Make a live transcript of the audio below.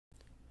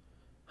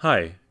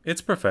Hi,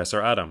 it's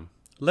Professor Adam.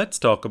 Let's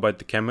talk about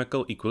the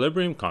chemical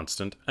equilibrium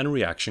constant and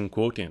reaction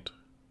quotient.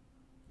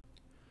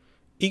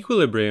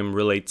 Equilibrium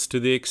relates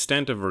to the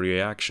extent of a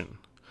reaction,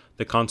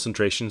 the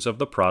concentrations of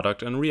the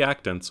product and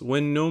reactants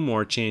when no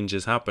more change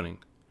is happening.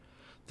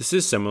 This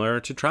is similar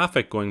to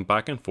traffic going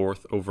back and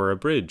forth over a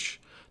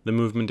bridge. The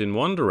movement in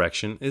one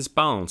direction is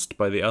balanced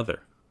by the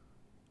other.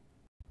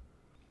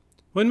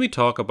 When we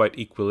talk about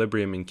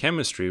equilibrium in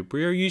chemistry,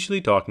 we are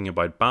usually talking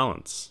about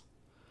balance.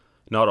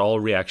 Not all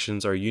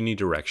reactions are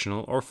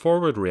unidirectional or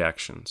forward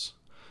reactions.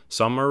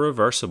 Some are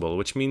reversible,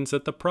 which means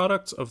that the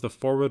products of the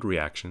forward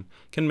reaction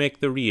can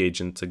make the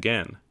reagents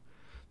again.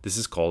 This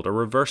is called a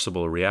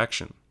reversible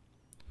reaction.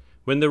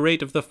 When the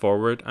rate of the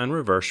forward and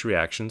reverse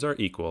reactions are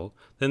equal,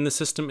 then the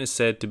system is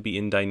said to be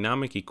in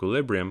dynamic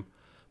equilibrium,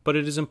 but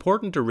it is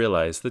important to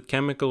realize that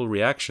chemical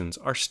reactions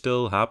are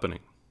still happening.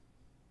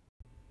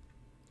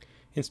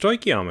 In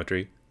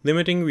stoichiometry,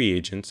 limiting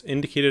reagents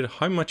indicated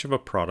how much of a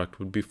product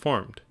would be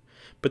formed,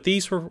 but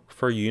these were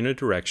for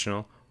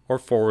unidirectional or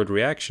forward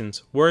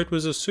reactions where it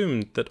was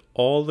assumed that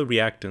all the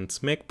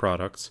reactants make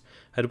products,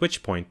 at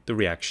which point the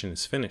reaction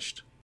is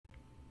finished.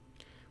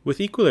 With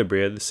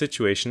equilibria, the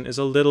situation is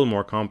a little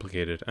more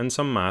complicated and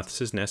some maths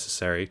is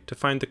necessary to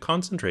find the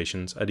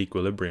concentrations at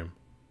equilibrium.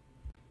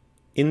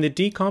 In the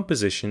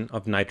decomposition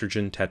of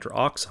nitrogen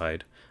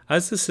tetraoxide,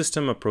 as the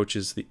system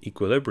approaches the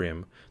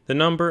equilibrium, the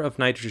number of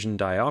nitrogen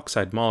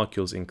dioxide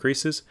molecules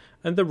increases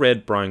and the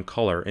red-brown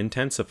color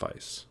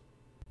intensifies.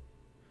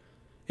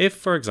 If,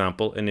 for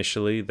example,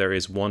 initially there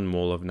is 1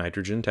 mole of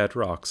nitrogen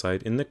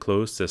tetraoxide in the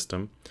closed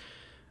system,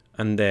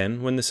 and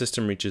then when the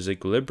system reaches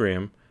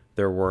equilibrium,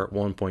 there were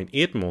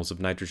 1.8 moles of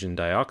nitrogen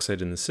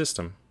dioxide in the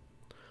system,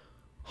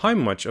 how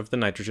much of the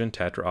nitrogen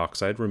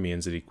tetraoxide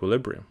remains at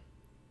equilibrium?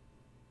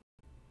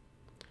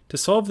 To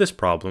solve this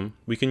problem,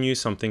 we can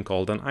use something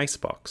called an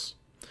icebox.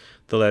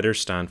 The letters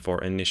stand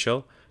for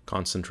initial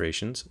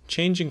concentrations,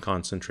 changing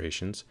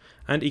concentrations,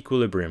 and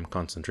equilibrium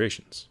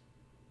concentrations.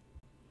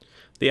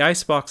 The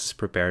icebox is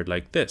prepared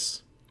like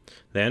this.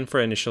 Then for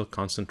initial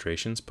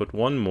concentrations, put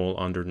 1 mole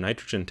under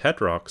nitrogen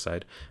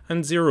tetraoxide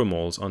and 0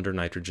 moles under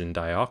nitrogen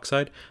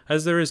dioxide,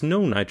 as there is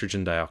no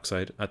nitrogen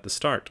dioxide at the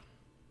start.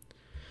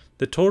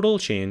 The total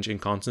change in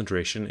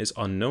concentration is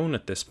unknown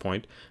at this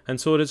point,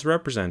 and so it is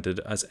represented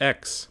as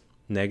X,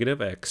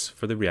 negative X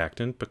for the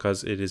reactant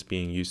because it is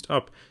being used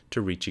up to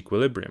reach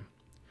equilibrium.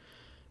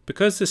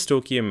 Because the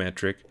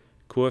stoichiometric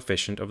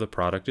coefficient of the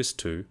product is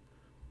 2,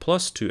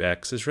 plus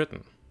 2x is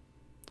written.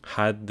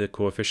 Had the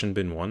coefficient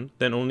been 1,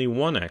 then only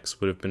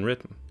 1x would have been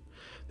written.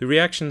 The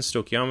reaction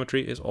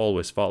stoichiometry is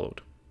always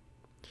followed.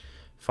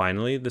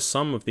 Finally, the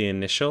sum of the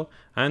initial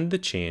and the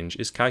change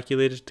is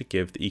calculated to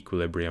give the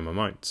equilibrium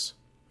amounts.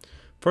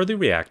 For the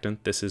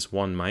reactant, this is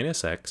 1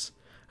 minus x,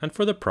 and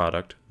for the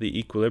product, the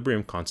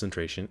equilibrium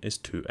concentration is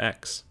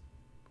 2x.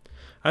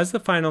 As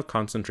the final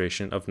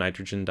concentration of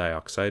nitrogen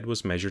dioxide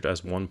was measured as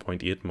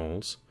 1.8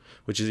 moles,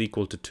 which is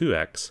equal to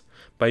 2x,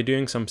 by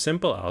doing some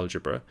simple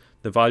algebra,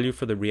 the value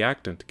for the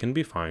reactant can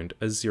be found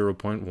as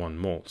 0.1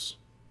 moles.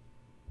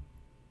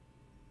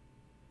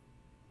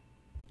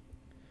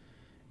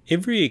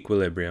 Every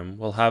equilibrium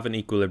will have an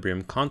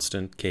equilibrium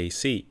constant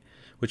Kc,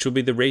 which will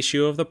be the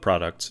ratio of the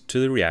products to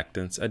the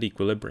reactants at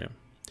equilibrium.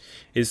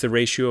 It is the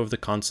ratio of the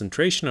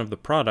concentration of the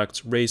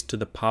products raised to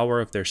the power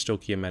of their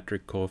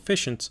stoichiometric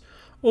coefficients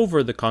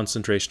over the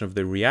concentration of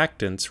the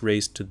reactants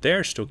raised to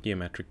their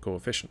stoichiometric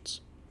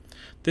coefficients.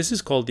 This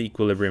is called the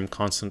equilibrium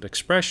constant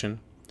expression,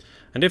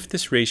 and if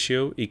this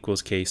ratio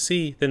equals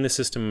Kc, then the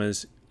system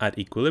is at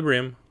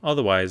equilibrium,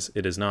 otherwise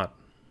it is not.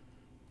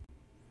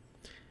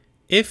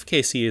 If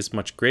Kc is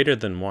much greater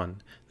than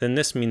 1, then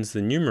this means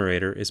the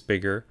numerator is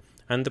bigger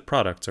and the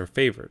products are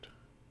favored.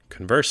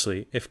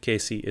 Conversely, if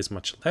Kc is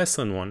much less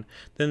than 1,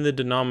 then the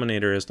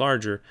denominator is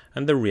larger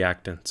and the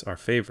reactants are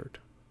favored.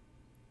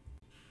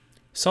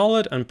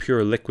 Solid and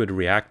pure liquid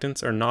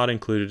reactants are not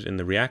included in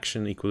the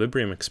reaction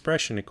equilibrium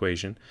expression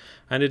equation,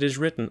 and it is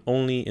written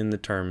only in the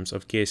terms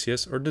of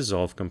gaseous or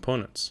dissolved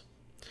components.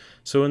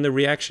 So in the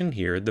reaction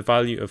here, the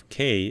value of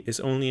K is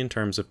only in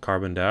terms of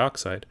carbon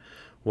dioxide,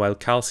 while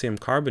calcium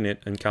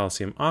carbonate and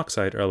calcium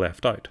oxide are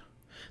left out.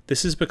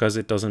 This is because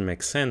it doesn't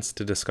make sense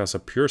to discuss a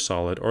pure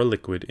solid or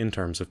liquid in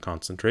terms of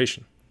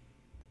concentration.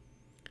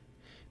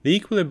 The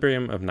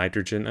equilibrium of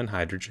nitrogen and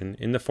hydrogen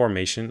in the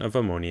formation of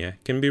ammonia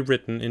can be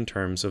written in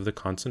terms of the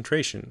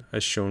concentration,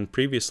 as shown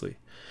previously,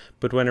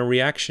 but when a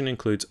reaction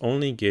includes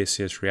only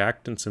gaseous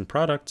reactants and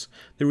products,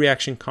 the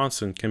reaction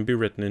constant can be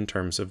written in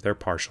terms of their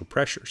partial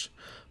pressures,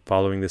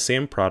 following the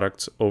same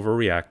products over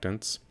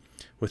reactants,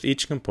 with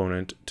each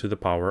component to the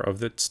power of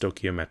the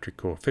stoichiometric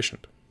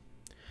coefficient.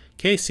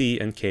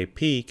 Kc and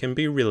Kp can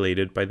be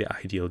related by the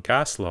ideal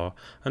gas law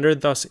and are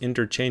thus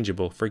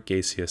interchangeable for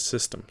gaseous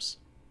systems.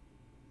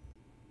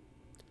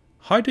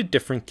 How do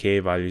different K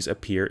values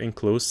appear in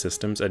closed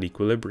systems at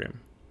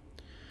equilibrium?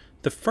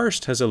 The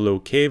first has a low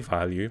K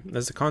value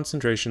as the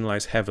concentration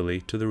lies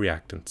heavily to the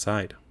reactant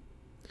side.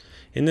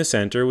 In the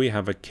center we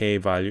have a K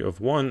value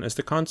of 1 as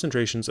the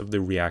concentrations of the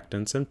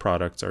reactants and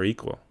products are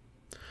equal.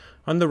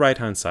 On the right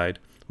hand side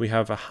we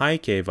have a high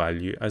K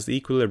value as the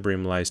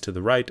equilibrium lies to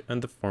the right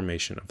and the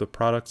formation of the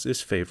products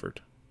is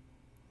favored.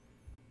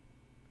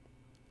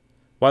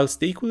 Whilst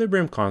the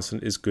equilibrium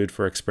constant is good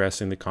for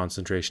expressing the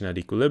concentration at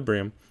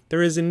equilibrium,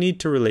 there is a need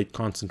to relate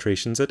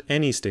concentrations at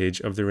any stage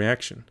of the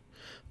reaction.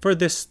 For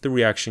this, the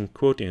reaction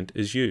quotient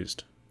is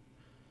used.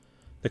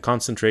 The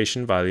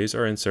concentration values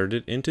are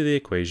inserted into the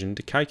equation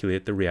to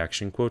calculate the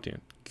reaction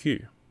quotient,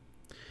 Q.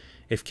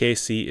 If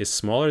Kc is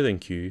smaller than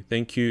Q,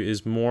 then Q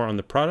is more on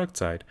the product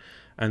side,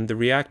 and the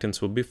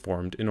reactants will be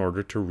formed in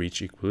order to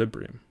reach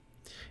equilibrium.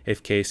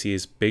 If Kc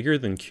is bigger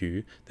than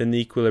Q, then the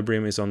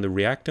equilibrium is on the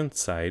reactant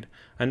side,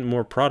 and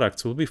more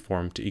products will be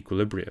formed to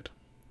equilibrate.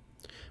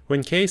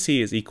 When Kc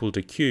is equal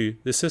to Q,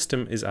 the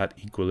system is at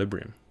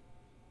equilibrium.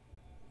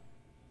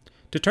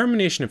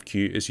 Determination of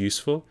Q is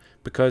useful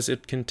because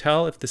it can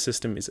tell if the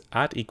system is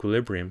at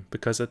equilibrium,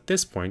 because at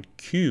this point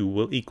Q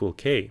will equal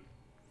K.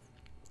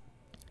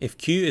 If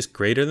Q is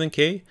greater than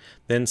K,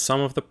 then some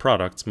of the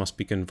products must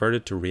be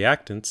converted to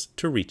reactants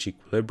to reach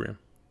equilibrium.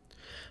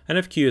 And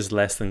if Q is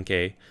less than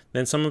K,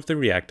 then some of the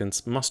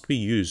reactants must be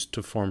used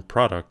to form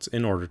products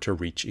in order to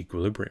reach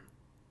equilibrium.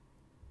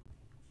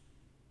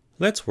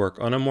 Let's work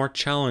on a more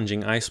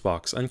challenging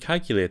icebox and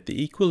calculate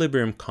the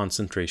equilibrium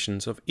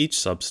concentrations of each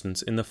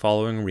substance in the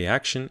following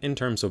reaction in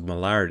terms of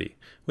molarity,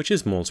 which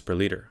is moles per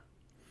liter.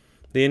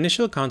 The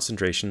initial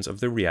concentrations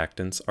of the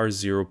reactants are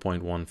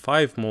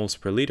 0.15 moles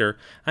per liter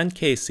and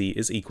Kc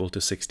is equal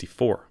to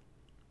 64.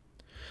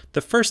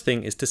 The first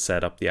thing is to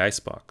set up the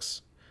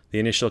icebox. The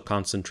initial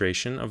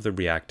concentration of the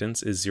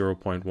reactants is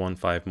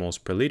 0.15 moles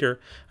per liter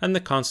and the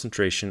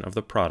concentration of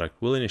the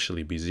product will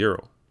initially be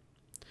 0.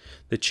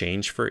 The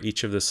change for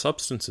each of the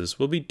substances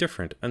will be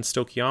different and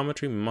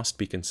stoichiometry must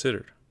be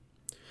considered.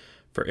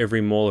 For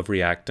every mole of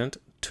reactant,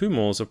 2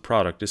 moles of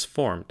product is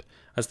formed,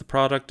 as the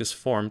product is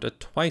formed at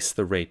twice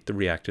the rate the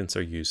reactants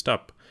are used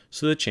up,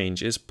 so the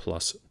change is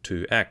plus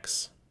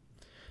 2x.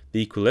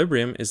 The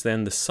equilibrium is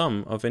then the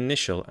sum of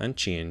initial and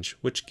change,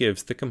 which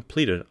gives the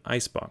completed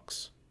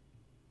icebox.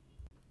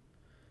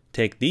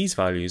 Take these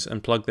values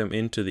and plug them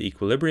into the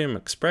equilibrium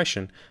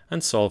expression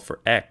and solve for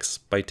x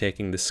by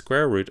taking the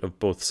square root of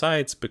both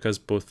sides because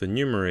both the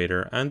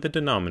numerator and the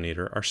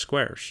denominator are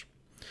squares.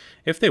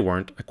 If they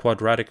weren't, a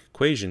quadratic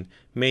equation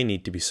may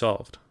need to be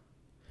solved.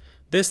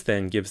 This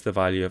then gives the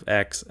value of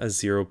x as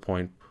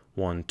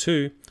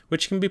 0.12,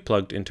 which can be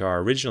plugged into our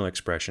original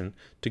expression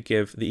to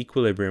give the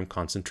equilibrium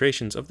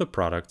concentrations of the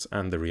products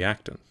and the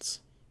reactants.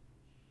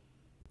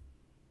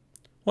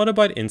 What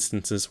about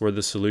instances where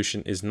the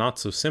solution is not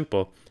so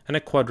simple and a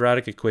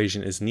quadratic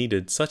equation is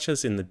needed, such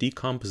as in the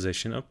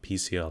decomposition of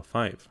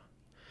PCl5?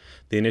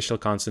 The initial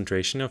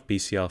concentration of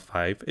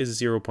PCl5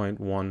 is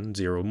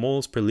 0.10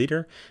 moles per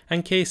liter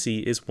and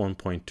Kc is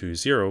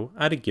 1.20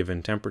 at a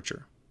given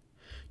temperature.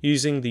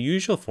 Using the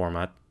usual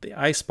format, the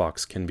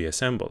icebox can be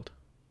assembled.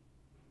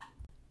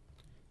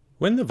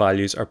 When the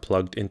values are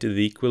plugged into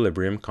the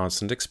equilibrium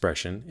constant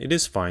expression, it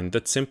is found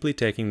that simply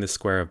taking the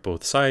square of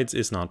both sides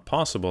is not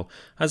possible,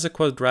 as a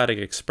quadratic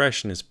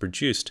expression is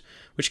produced,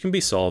 which can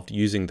be solved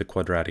using the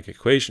quadratic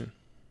equation,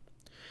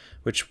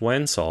 which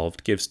when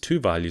solved gives 2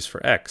 values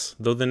for x.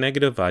 Though the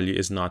negative value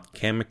is not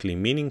chemically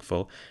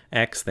meaningful,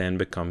 x then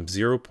becomes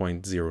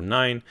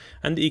 0.09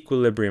 and the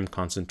equilibrium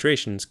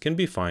concentrations can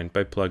be found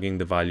by plugging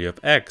the value of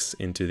x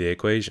into the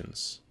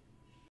equations.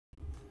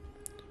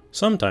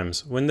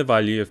 Sometimes, when the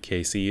value of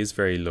Kc is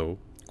very low,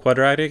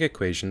 quadratic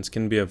equations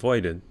can be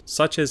avoided,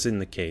 such as in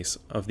the case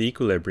of the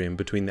equilibrium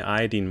between the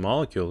iodine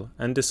molecule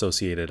and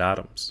dissociated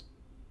atoms.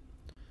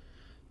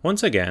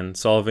 Once again,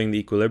 solving the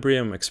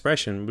equilibrium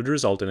expression would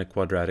result in a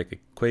quadratic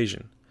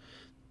equation.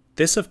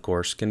 This, of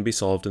course, can be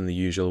solved in the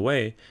usual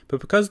way,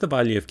 but because the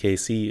value of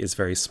Kc is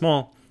very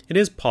small, it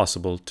is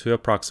possible to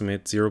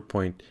approximate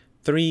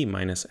 0.3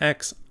 minus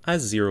x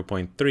as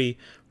 0.3,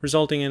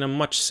 resulting in a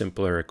much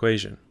simpler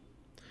equation.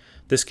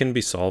 This can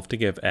be solved to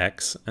give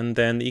x, and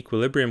then the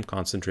equilibrium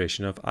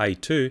concentration of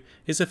I2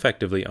 is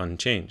effectively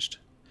unchanged.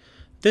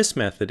 This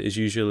method is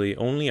usually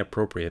only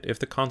appropriate if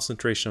the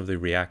concentration of the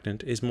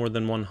reactant is more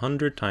than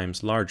 100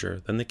 times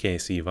larger than the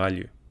Kc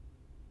value.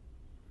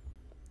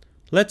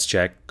 Let's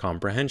check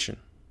comprehension.